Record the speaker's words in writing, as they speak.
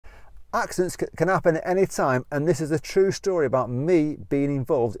Accidents can happen at any time, and this is a true story about me being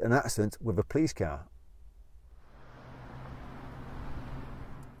involved in an accident with a police car.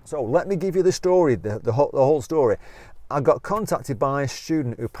 So let me give you the story, the whole story. I got contacted by a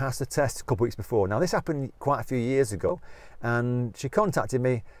student who passed the test a couple of weeks before. Now this happened quite a few years ago, and she contacted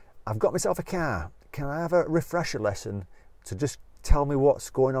me. I've got myself a car. Can I have a refresher lesson to just tell me what's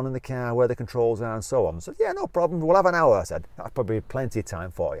going on in the car, where the controls are and so on? So yeah, no problem, we'll have an hour, I said. That's probably plenty of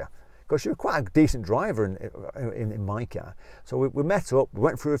time for you. Because she was quite a decent driver in my car. So we met up, we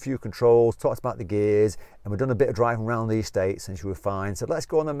went through a few controls, talked about the gears, and we'd done a bit of driving around the estates, and she was fine. Said, let's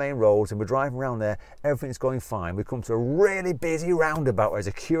go on the main roads, and we're driving around there, everything's going fine. We come to a really busy roundabout where there's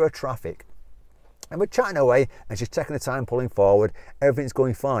a queue of traffic. And we're chatting away, and she's taking her time pulling forward, everything's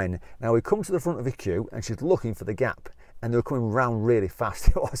going fine. Now we come to the front of the queue, and she's looking for the gap, and they were coming round really fast,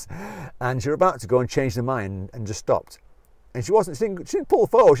 it was. And she was about to go and change their mind, and just stopped. And she didn't pull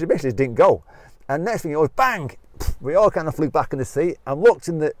forward, she basically didn't go. And next thing it was bang! We all kind of flew back in the seat and looked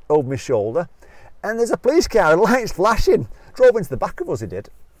over my shoulder, and there's a police car, lights flashing, drove into the back of us, he did.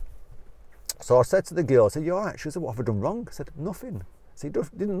 So I said to the girl, I said, you all right? She said, what have I done wrong? I said, nothing. I said, you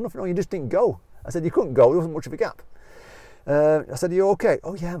didn't nothing wrong, you just didn't go. I said, you couldn't go, there wasn't much of a gap. I said, are you okay?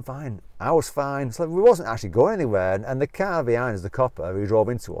 Oh yeah, I'm fine. I was fine. So we wasn't actually going anywhere, and the car behind us, the copper who drove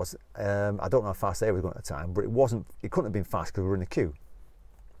into us, I don't know how fast they were going at the time, but it couldn't have been fast because we were in the queue.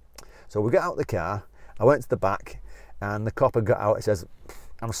 So we got out of the car, I went to the back, and the copper got out and says,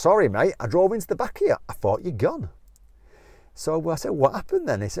 I'm sorry mate, I drove into the back here, I thought you'd gone. So I said, what happened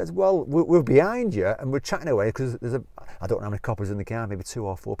then? He says, well, we're behind you and we're chatting away because I don't know how many coppers in the car, maybe 2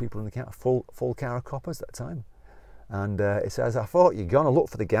 or 4 people in the car, full car of coppers at the time. And it says, I thought you'd gone, I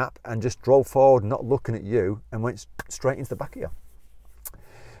looked for the gap and just drove forward, not looking at you, and went straight into the back of you.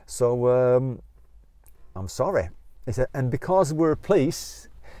 So I'm sorry. He said, and because we're police,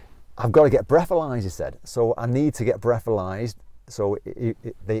 I've got to get breathalyzed, he said. So I need to get breathalyzed. So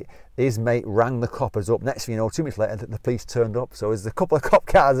his mate rang the coppers up. Next thing you know, 2 minutes later, the police turned up. So there's a couple of cop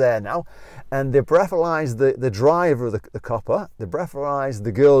cars there now. And they breathalyzed the driver of the copper. They breathalyzed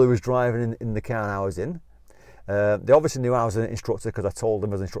the girl who was driving in the car I was in. They obviously knew I was an instructor because I told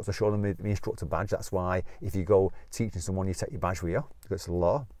them as an instructor, showed them my instructor badge. That's why if you go teaching someone, you take your badge with you, because it's the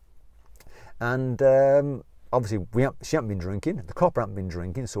law. And obviously she hadn't been drinking, the copper hadn't been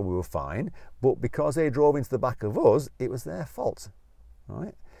drinking, so we were fine. But because they drove into the back of us, it was their fault,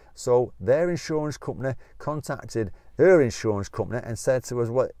 right? So their insurance company contacted her insurance company and said to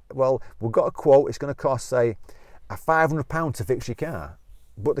us, well, we've got a quote, it's going to cost, say, £500 to fix your car.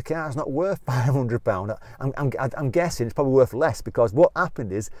 But the car's not worth £500. I'm guessing it's probably worth less, because what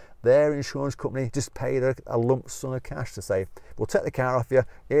happened is their insurance company just paid her a lump sum of cash to say, we'll take the car off you,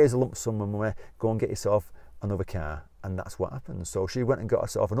 here's a lump sum of money, go and get yourself another car. And that's what happened. So she went and got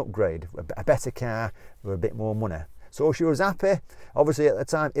herself an upgrade, a better car with a bit more money. So she was happy. Obviously at the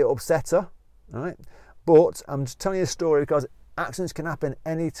time it upset her, right? But I'm just telling you a story because accidents can happen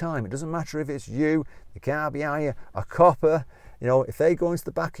any time. It doesn't matter if it's you, the car behind you, a copper. You know, if they go into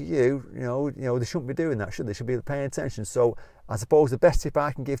the back of you, you know, they shouldn't be doing that, should they? They should be paying attention. So I suppose the best tip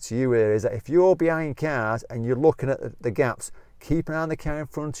I can give to you here is that if you're behind cars and you're looking at the gaps, keep an eye on the car in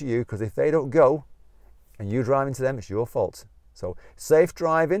front of you, because if they don't go and you drive into them, it's your fault. So safe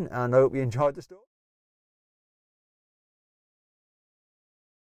driving, and I hope you enjoyed the story.